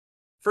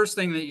First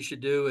thing that you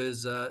should do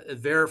is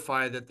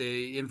verify that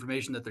the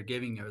information that they're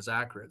giving you is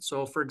accurate.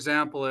 So, for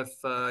example, if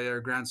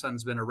your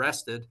grandson's been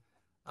arrested,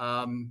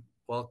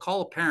 well,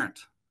 call a parent,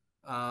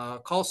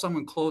 call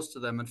someone close to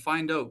them, and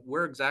find out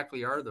where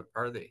exactly are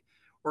they,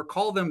 or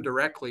call them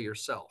directly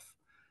yourself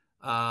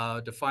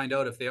to find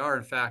out if they are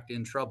in fact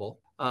in trouble.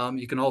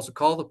 You can also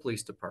call the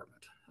police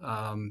department.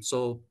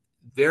 So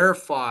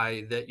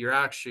verify that you're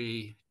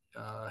actually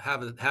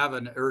have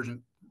an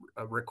urgent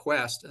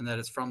request and that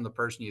it's from the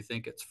person you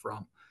think it's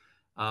from.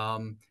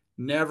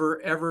 Never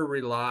ever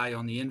rely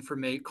on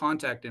the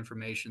contact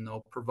information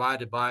though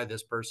provided by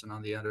this person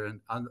on the other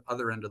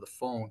end of the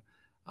phone,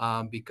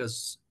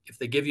 because if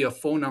they give you a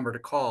phone number to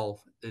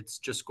call, it's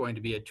just going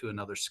to be to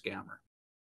another scammer.